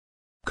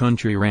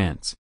country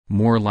rants,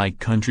 more like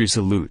country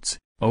salutes.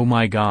 Oh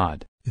my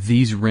god,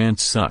 these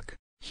rants suck.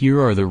 Here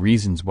are the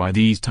reasons why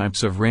these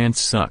types of rants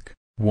suck.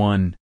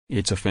 1.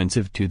 It's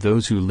offensive to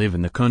those who live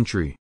in the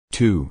country.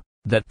 2.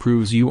 That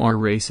proves you are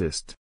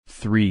racist.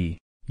 3.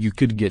 You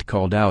could get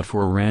called out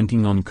for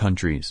ranting on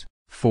countries.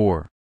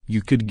 4.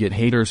 You could get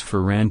haters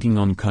for ranting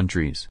on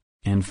countries.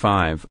 And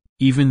 5.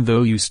 Even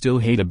though you still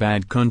hate a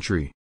bad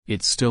country,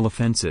 it's still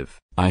offensive.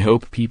 I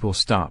hope people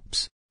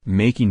stops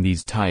making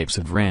these types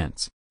of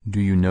rants. Do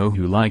you know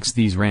who likes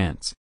these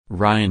rants?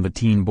 Ryan the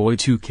Teen Boy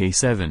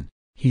 2K7.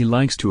 He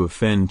likes to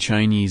offend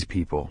Chinese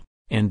people.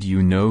 And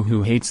you know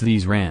who hates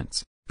these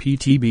rants?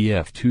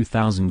 PTBF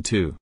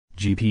 2002,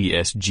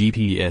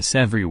 GPS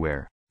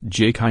Everywhere,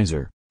 J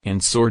Kaiser,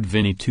 and Sword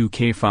Vinny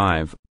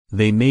 2K5.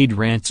 They made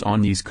rants on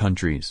these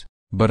countries.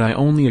 But I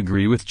only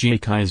agree with J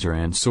Kaiser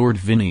and Sword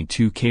Vinny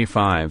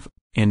 2K5,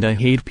 and I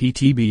hate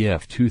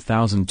PTBF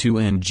 2002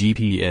 and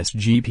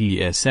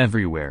GPS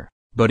Everywhere.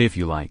 But if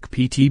you like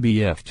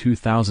PTBF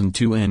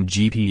 2002 and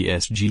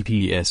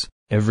GPS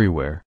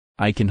Everywhere,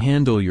 I can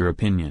handle your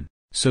opinion.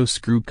 So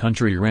screw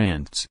country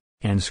rants,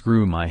 and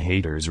screw my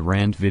haters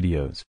rant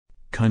videos.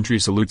 Country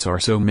salutes are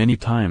so many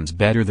times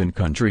better than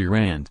country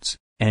rants.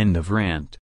 End of rant.